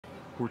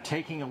We're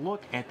taking a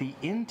look at the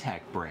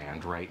Intech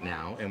brand right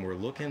now, and we're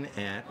looking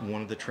at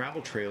one of the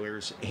travel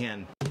trailers,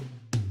 and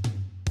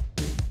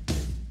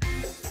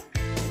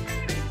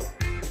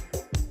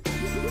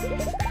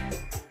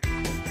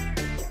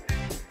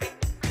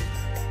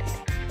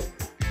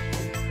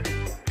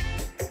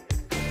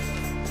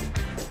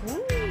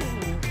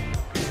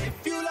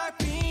If you like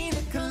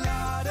Piña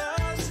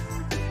Coladas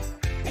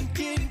and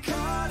getting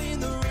caught in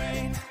the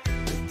rain,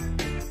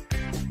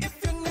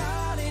 if you're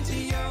not into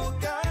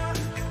yoga,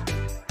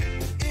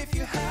 if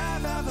you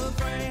have a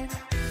brain.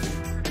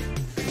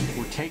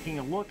 we're taking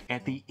a look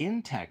at the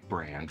Intech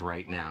brand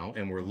right now,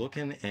 and we're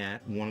looking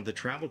at one of the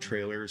travel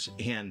trailers,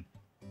 and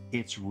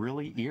it's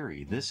really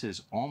eerie. This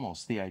is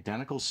almost the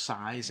identical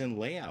size and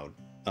layout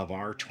of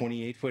our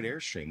 28-foot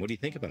Airstream. What do you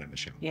think about it,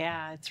 Michelle?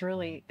 Yeah, it's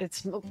really,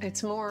 it's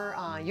more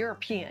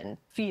European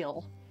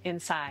feel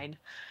inside,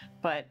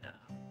 but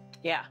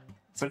yeah,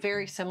 it's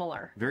very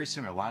similar. Very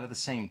similar. A lot of the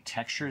same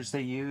textures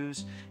they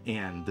use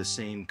and the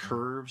same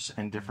curves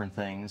and different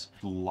things.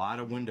 A lot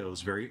of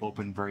windows, very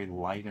open, very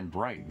light and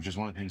bright, which is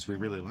one of the things we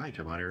really like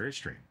about our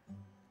Airstream.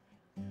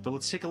 But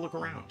let's take a look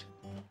around.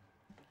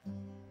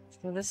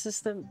 So this is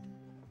the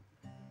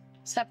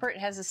separate,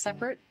 has a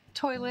separate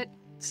toilet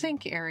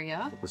sink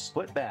area. The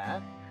split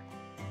bath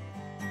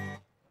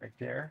right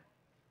there.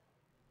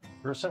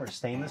 There's a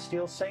stainless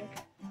steel sink,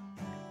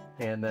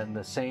 and then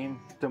the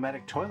same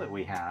Dometic toilet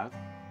we have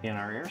in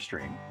our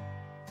Airstream,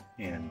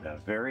 and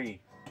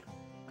very,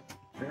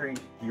 very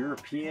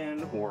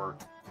European, or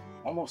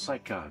almost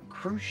like a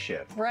cruise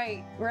ship.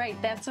 Right, right.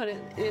 That's what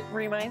it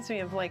reminds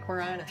me of, like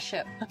we're on a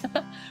ship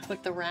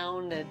with the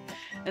round, and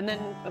then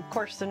of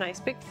course the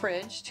nice big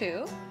fridge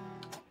too.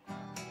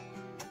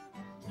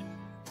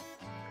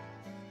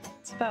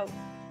 It's about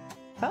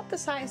the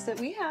size that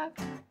we have.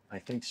 I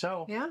think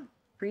so. Yeah,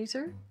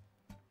 freezer.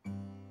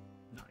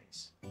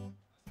 Nice.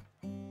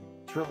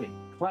 It's really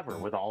clever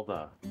with all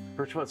the,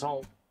 first of all, it's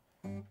all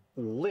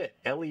lit,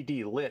 LED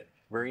lit,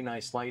 very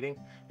nice lighting,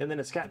 and then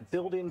it's got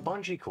built-in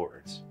bungee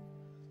cords.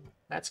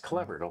 That's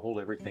clever to hold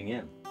everything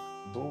in.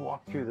 So we'll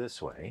walk through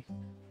this way.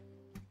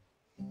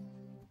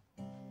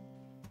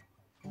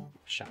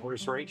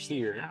 Shower's right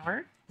here.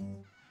 Shower.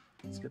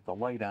 Let's get the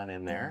light on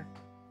in there.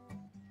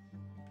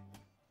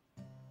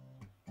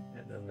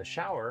 And then the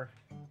shower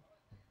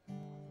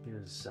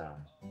is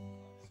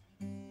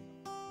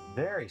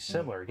very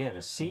similar. Again,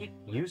 a seat,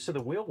 use of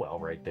the wheel well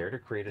right there to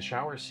create a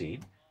shower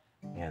seat.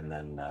 And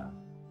then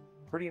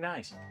pretty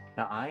nice.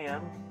 Now I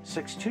am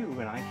 6'2",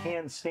 and I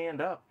can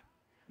stand up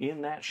in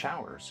that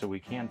shower, so we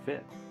can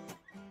fit.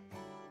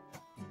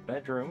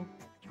 Bedroom,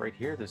 it's right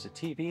here. There's a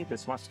TV.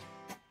 This must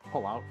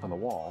pull out from the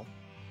wall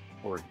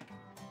for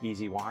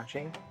easy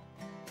watching.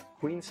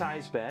 Queen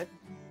size bed,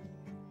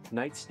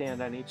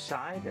 nightstand on each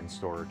side, and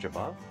storage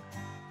above.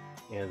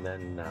 And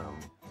then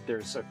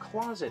there's a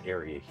closet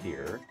area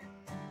here.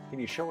 Can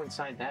you show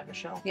inside that,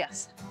 Michelle?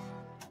 Yes.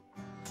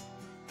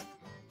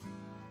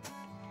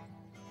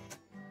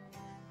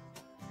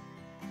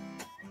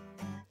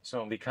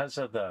 So because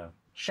of the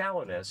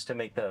shallowness, to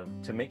make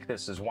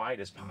this as wide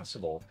as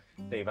possible,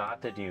 they've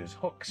opted to use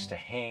hooks to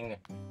hang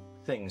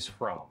things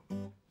from.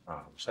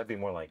 So that'd be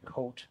more like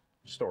coat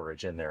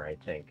storage in there, I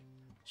think.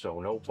 So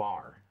no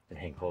bar to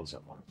hang clothes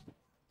up on.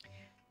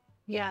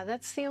 Yeah,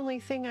 that's the only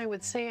thing I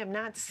would say I'm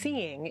not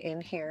seeing in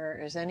here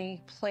is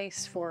any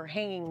place for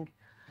hanging.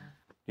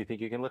 You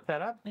think you can lift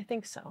that up? I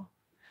think so.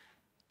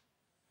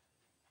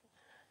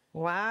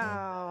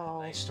 Wow.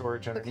 Nice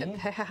storage Look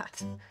underneath. at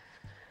that.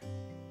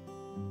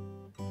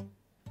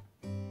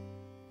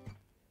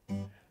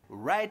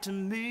 Write to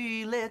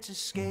me, let's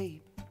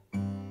escape.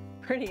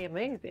 Pretty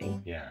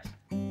amazing. Yes.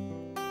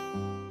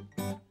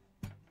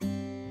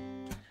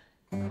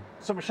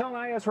 So Michelle and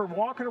I, as we're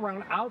walking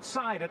around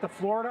outside at the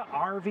Florida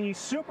RV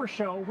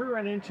Supershow, we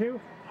ran into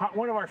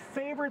one of our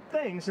favorite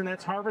things, and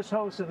that's Harvest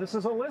Host. And this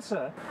is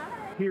Alyssa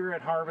here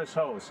at Harvest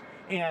Host.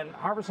 And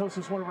Harvest Host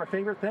is one of our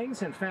favorite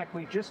things. In fact,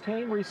 we just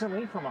came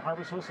recently from a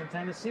Harvest Host in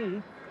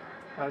Tennessee.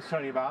 I was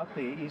telling you about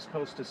the East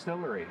Coast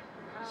Distillery.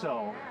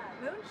 So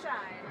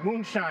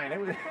moonshine. It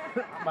was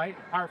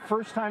our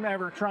first time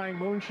ever trying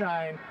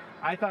moonshine.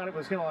 I thought it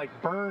was going to like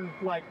burn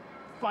like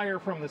fire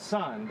from the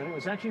sun, but it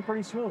was actually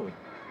pretty smooth.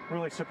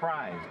 Really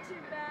surprised. Not too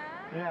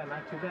bad. Yeah,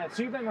 not too bad.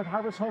 So you've been with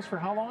Harvest Host for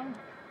how long?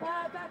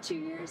 About 2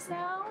 years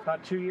now.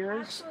 About 2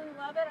 years? Absolutely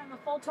love it. I'm a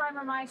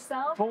full-timer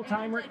myself.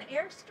 Full-timer? And an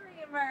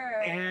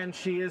Airstreamer. And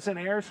she is an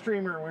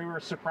Airstreamer. We were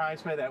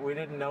surprised by that. We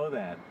didn't know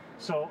that.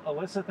 So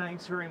Alyssa,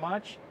 thanks very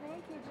much.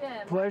 Thank you,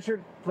 Jim.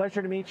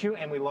 Pleasure to meet you,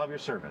 and we love your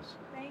service.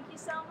 Thank you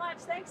so much.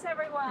 Thanks,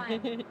 everyone.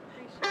 Appreciate it.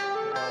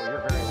 Oh,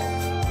 you're very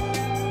welcome.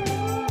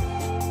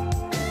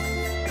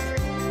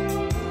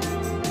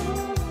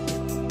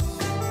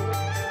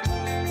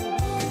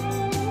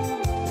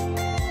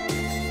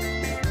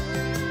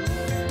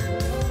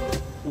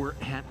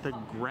 The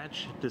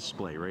Grech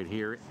display right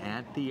here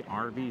at the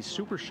RV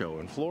Supershow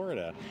in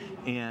Florida,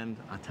 and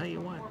I'll tell you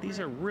what, these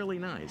are really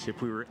nice.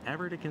 If we were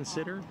ever to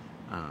consider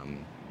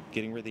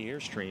getting rid of the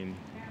Airstream,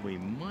 we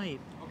might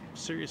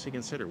seriously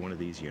consider one of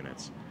these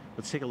units.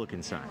 let's take a look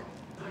inside.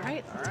 All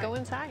right, let's go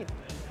inside.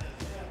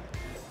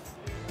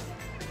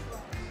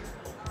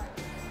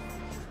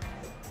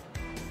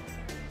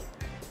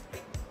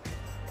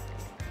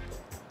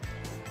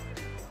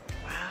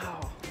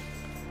 Wow.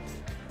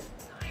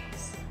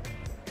 Nice.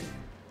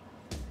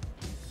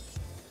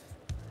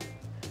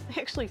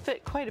 They actually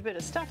fit quite a bit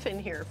of stuff in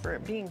here for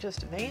it being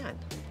just a van.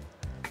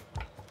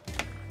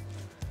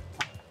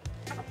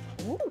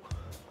 Ooh.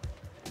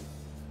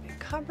 Big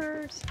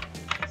cupboards.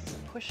 This is a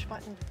push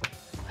button.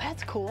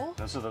 That's cool.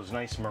 Those are those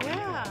nice marine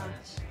Yeah,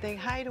 ones. they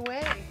hide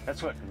away.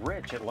 That's what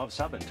Rich at Love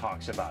Subbin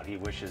talks about. He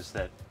wishes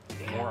that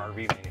more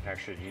RV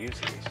manufacturers use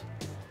these.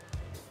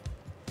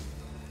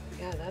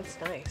 Yeah, that's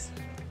nice.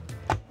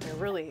 They're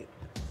really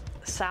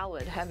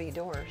solid, heavy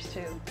doors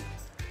too.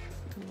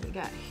 What we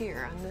got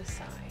here on this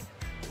side?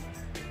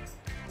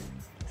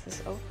 This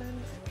is open.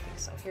 Okay,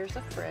 so here's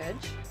a fridge.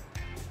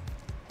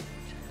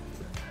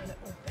 Let it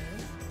open.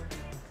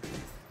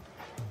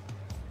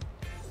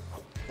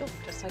 Oh,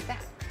 just like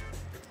that.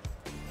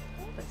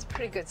 Oh, that's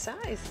pretty good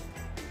size.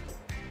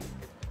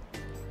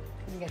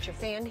 You got your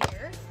fan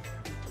here.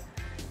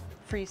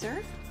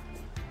 Freezer.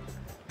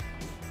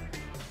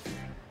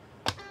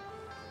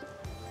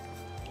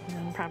 And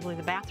then probably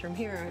the bathroom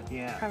here.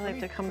 Yeah. Probably have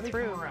to come Let me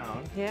through. Come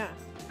around. Yeah.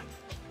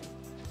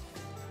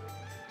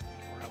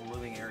 We're in a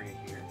living area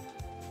here.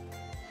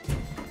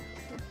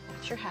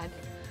 Watch your head.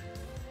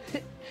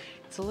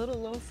 It's a little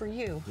low for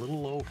you. A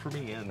little low for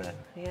me, isn't it?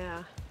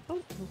 Yeah.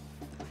 Oh.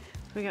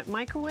 We got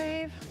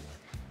microwave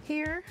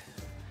here,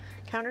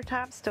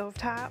 countertop,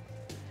 stovetop,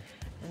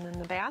 and then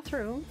the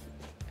bathroom.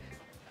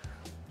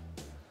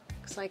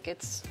 Looks like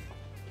it's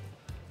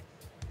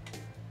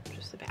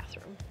just the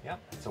bathroom. Yep.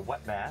 It's a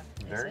wet bath.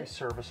 Very it?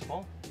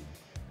 serviceable.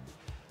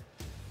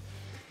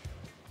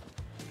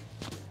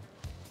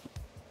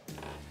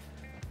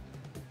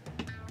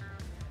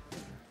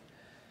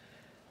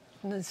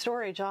 And then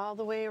storage all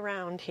the way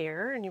around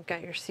here, and you've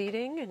got your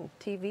seating and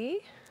TV.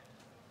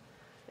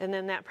 And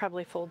then that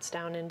probably folds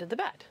down into the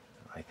bed.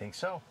 I think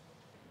so.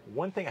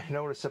 One thing I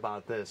noticed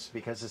about this,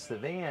 because it's the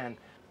van,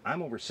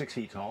 I'm over 6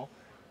 feet tall,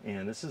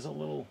 and this is a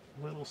little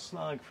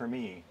snug for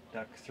me,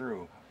 duck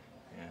through.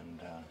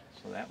 And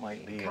so that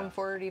might be Come a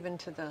forward even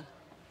to the,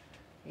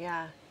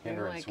 yeah, you're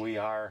hindrance. like We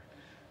are,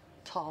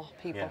 tall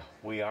people. yeah,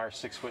 we are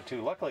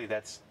 6'2". Luckily,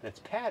 that's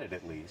padded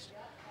at least,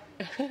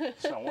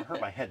 so I won't hurt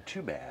my head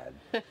too bad.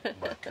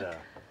 But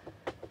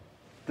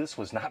this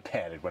was not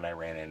padded when I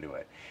ran into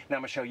it. Now,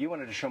 Michelle, you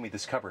wanted to show me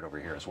this cupboard over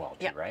here as well,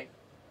 too, Yep. right?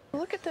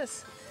 Look at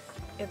this.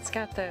 It's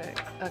got a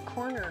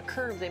corner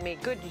curve. They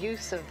made good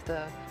use of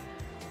the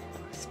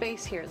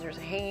space here. There's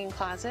a hanging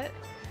closet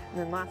and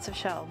then lots of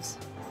shelves.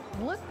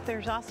 And look,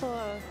 there's also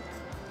a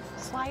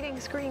sliding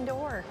screen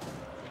door.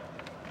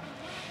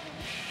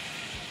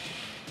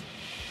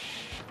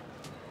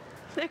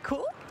 Isn't that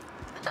cool?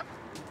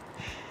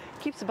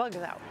 Keeps the bugs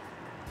out.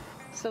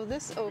 So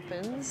this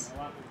opens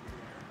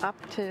up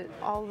to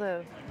all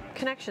the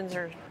connections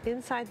are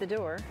inside the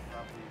door.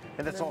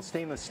 And that's all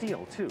stainless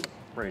steel, too,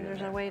 right And in there's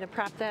there. a way to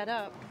prop that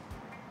up.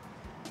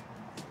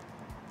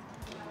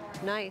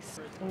 Nice.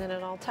 And then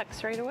it all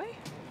tucks right away.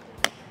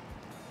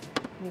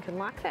 You can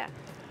lock that.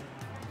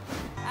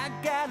 I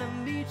gotta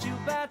meet you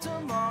by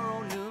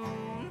tomorrow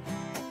noon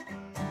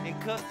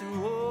and cut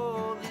through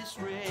all this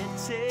red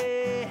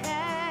tape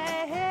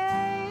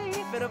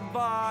at a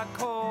bar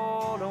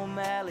called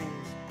O'Malley's.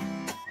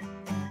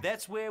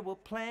 That's where we'll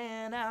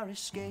plan our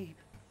escape.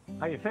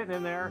 How you fitting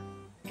in there?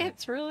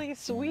 It's really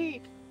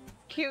sweet.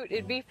 Cute.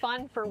 It'd be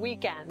fun for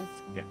weekends.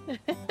 Yeah.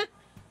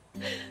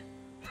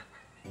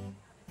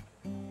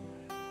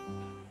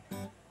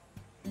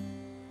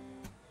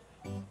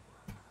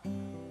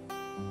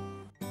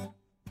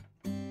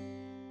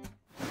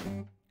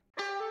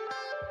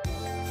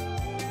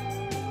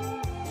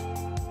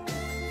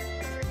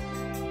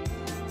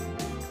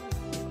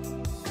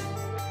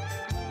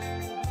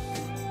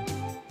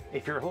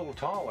 If you're a little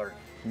taller,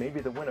 maybe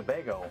the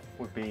Winnebago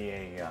would be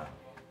a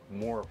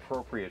more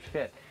appropriate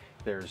fit.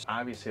 There's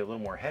obviously a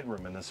little more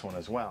headroom in this one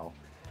as well.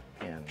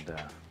 And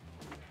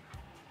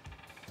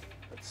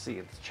let's see,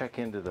 let's check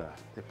into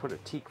they put a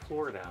teak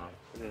floor down,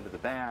 put it into the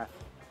bath.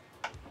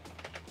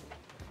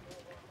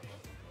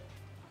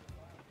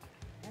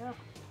 Yeah,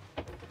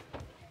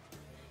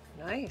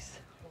 Nice.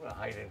 I'm gonna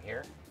hide in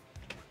here.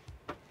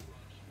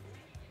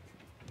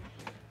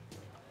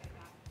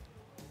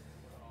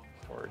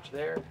 Storage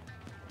there.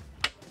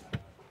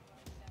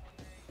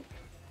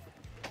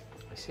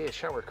 I see a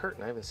shower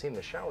curtain. I haven't seen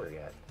the shower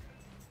yet.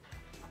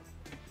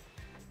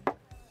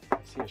 I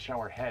see a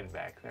shower head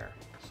back there.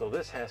 So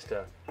this has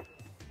to,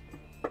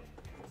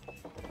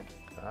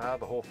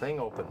 the whole thing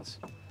opens.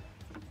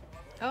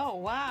 Oh,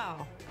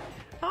 wow.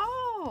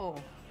 Oh,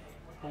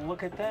 Well,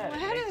 look at that. well,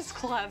 that is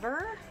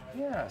clever.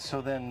 Yeah,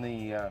 so then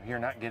you're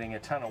not getting a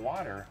ton of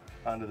water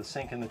onto the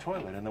sink and the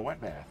toilet in the wet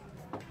bath.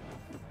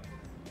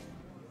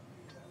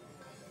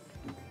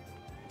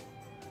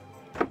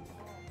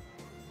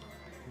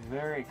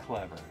 Very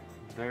clever.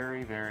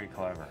 Very, very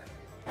clever.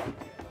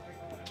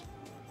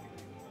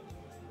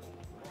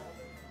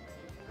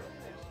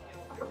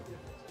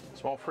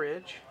 Small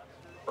fridge.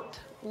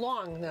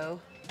 Long though.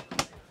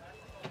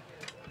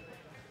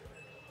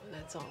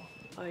 That's all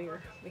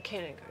your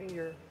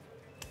your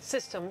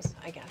systems,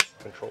 I guess.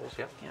 Controls,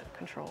 yeah. Yeah,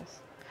 controls.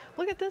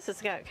 Look at this.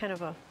 It's got kind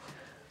of a,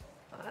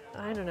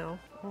 I don't know,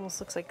 almost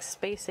looks like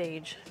space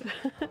age.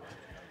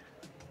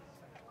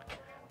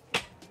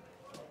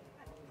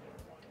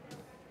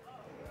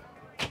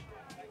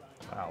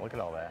 Wow, look at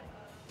all that.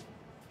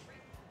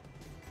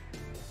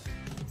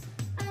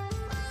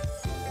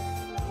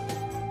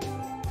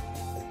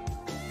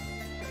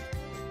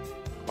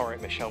 All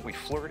right, Michelle, we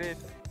flirted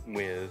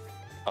with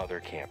other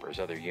campers,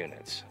 other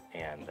units,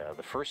 and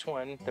the first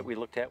one that we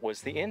looked at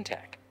was the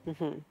Intech.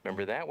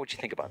 Remember that? What'd you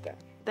think about that?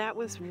 That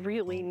was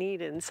really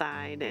neat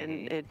inside,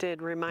 and it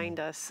did remind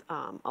us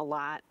a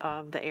lot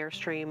of the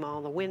Airstream,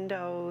 all the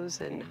windows,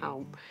 and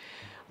how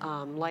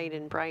light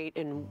and bright,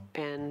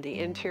 and the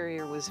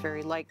interior was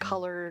very light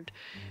colored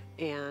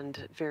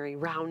and very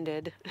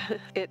rounded.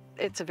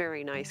 It's a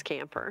very nice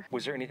camper.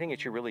 Was there anything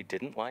that you really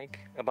didn't like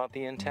about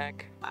the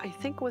Intech? I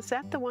think, was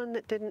that the one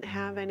that didn't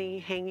have any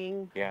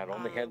hanging? Yeah,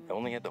 it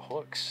only had the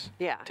hooks.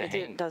 Yeah, to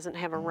hang. doesn't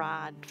have a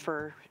rod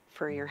for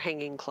your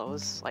hanging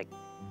clothes, like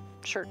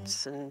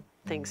shirts and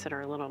things that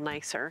are a little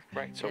nicer.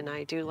 Right. So, and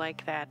I do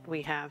like that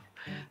we have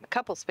a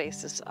couple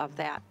spaces of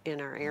that in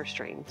our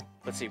Airstream.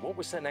 let's see, what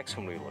was the next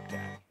one we looked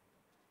at?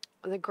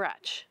 The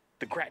Grech.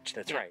 The Grech,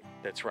 that's Yeah. right,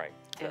 that's right.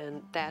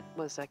 And that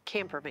was a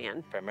camper van.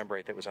 If I remember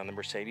right, that was on the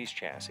Mercedes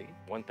chassis.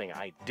 One thing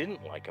I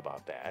didn't like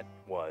about that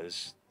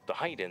was the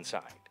height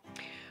inside.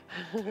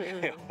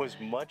 It was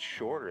much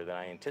shorter than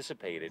I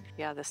anticipated.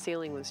 Yeah, the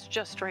ceiling was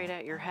just right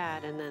at your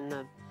head, and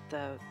then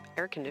the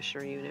air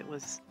conditioner unit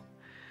was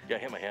Yeah, I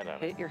hit my head on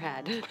it. hit your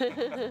head.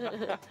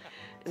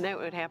 And that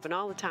would happen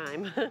all the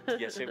time.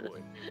 Yes, it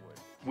would.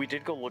 We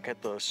did go look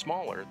at the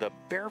smaller, the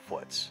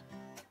Barefoots.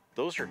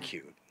 Those are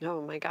cute.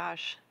 Oh my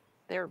gosh,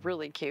 they're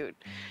really cute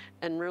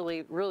and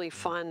really, really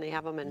fun. They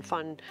have them in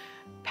fun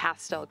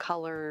pastel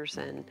colors,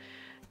 and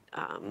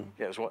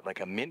It was what,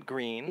 like a mint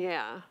green?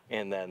 yeah,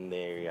 And then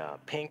the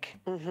pink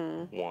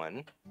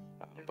one,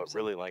 but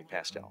really like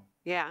pastel.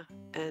 yeah,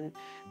 and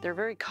they're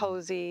very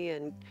cozy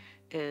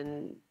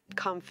and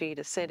comfy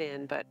to sit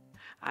in, but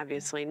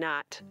obviously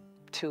not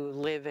to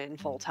live in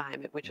full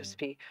time. It would just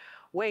be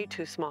way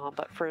too small.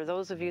 But for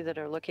those of you that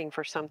are looking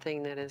for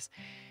something that is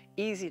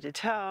easy to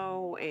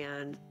tow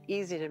and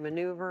easy to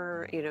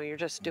maneuver, you know, you're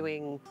just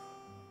doing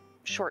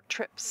short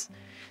trips,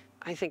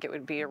 I think it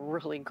would be a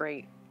really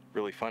great,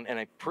 Really fun, and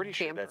I'm pretty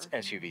sure Camper. that's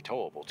SUV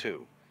towable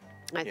too.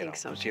 I think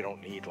so. So you don't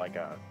need like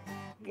a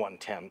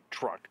 110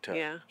 truck to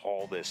Yeah.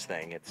 haul this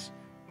thing. It's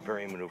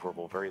very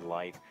maneuverable, very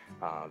light,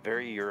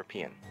 very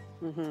European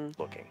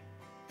looking.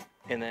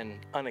 And then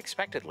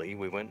unexpectedly,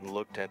 we went and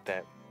looked at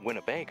that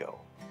Winnebago.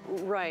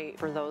 Right.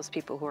 For those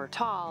people who are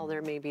tall,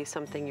 there may be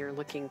something you're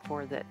looking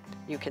for that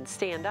you can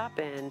stand up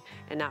in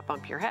and not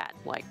bump your head,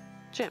 like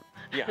Jim.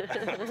 Yeah.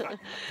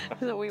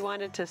 So we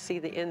wanted to see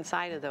the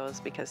inside of those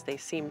because they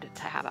seemed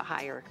to have a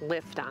higher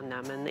lift on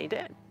them, and they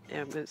did.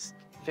 It was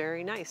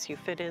very nice. You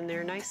fit in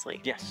there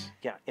nicely. Yes,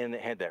 yeah, and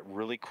it had that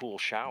really cool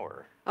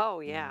shower. Oh,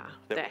 yeah.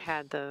 That That was-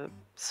 had the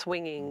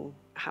swinging,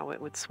 how it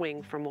would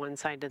swing from one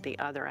side to the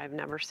other. I've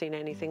never seen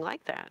anything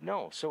like that.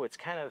 No, so it's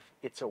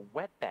a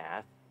wet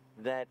bath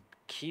that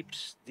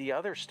keeps the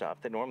other stuff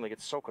that normally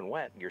gets soaking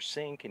wet, your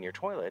sink and your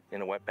toilet,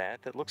 in a wet bath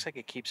that looks like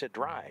it keeps it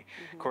dry.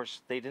 Of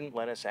course, they didn't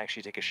let us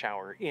actually take a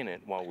shower in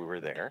it while we were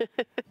there.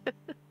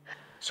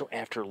 So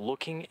after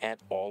looking at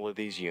all of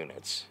these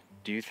units,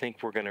 do you think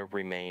we're going to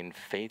remain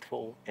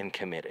faithful and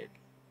committed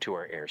to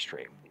our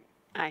Airstream?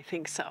 I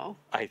think so.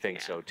 I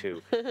think so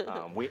too.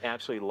 We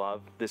absolutely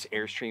love this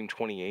Airstream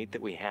 28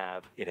 that we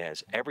have. It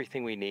has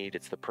everything we need.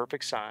 It's the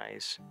perfect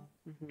size,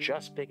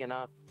 just big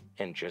enough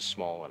and just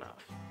small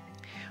enough.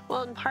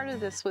 Well, and part of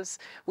this was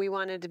we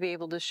wanted to be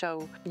able to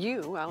show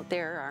you out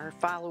there, our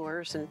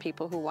followers and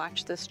people who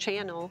watch this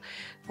channel.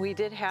 We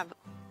did have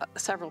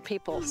several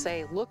people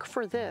say, look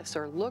for this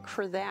or look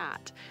for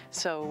that.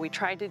 So we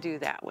tried to do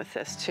that with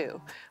this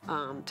too,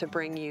 to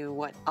bring you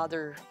what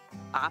other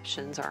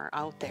options are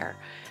out there,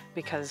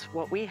 because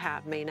what we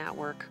have may not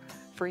work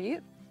for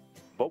you.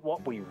 But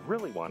what we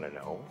really want to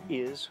know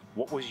is,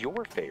 what was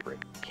your favorite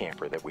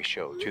camper that we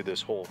showed through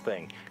this whole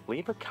thing?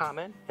 Leave a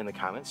comment in the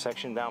comment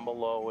section down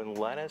below and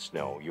let us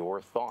know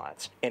your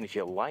thoughts. And if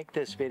you like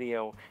this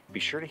video, be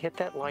sure to hit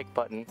that like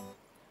button,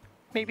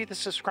 maybe the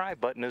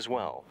subscribe button as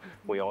well.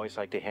 We always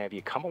like to have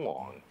you come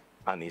along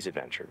on these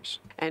adventures.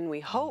 And we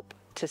hope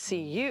to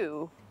see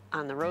you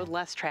on the road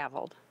less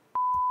traveled.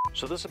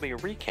 So this will be a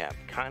recap,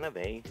 kind of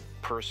a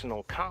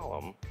personal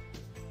column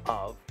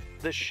of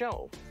the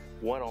show.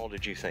 What all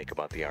did you think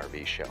about the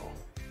RV show?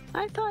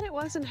 I thought it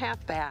wasn't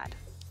half bad.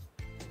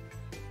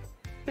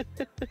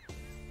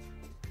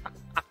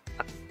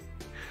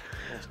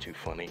 That's too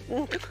funny.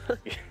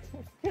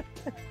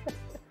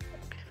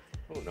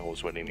 Who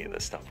knows what any of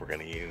this stuff we're going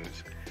to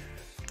use?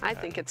 I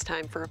think it's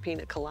time for a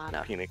Piña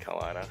Colada. Piña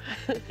Colada.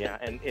 Yeah,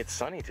 and it's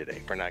sunny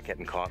today for not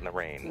getting caught in the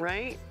rain.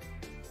 Right?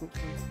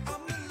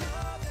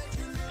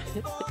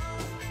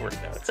 We're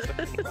nuts.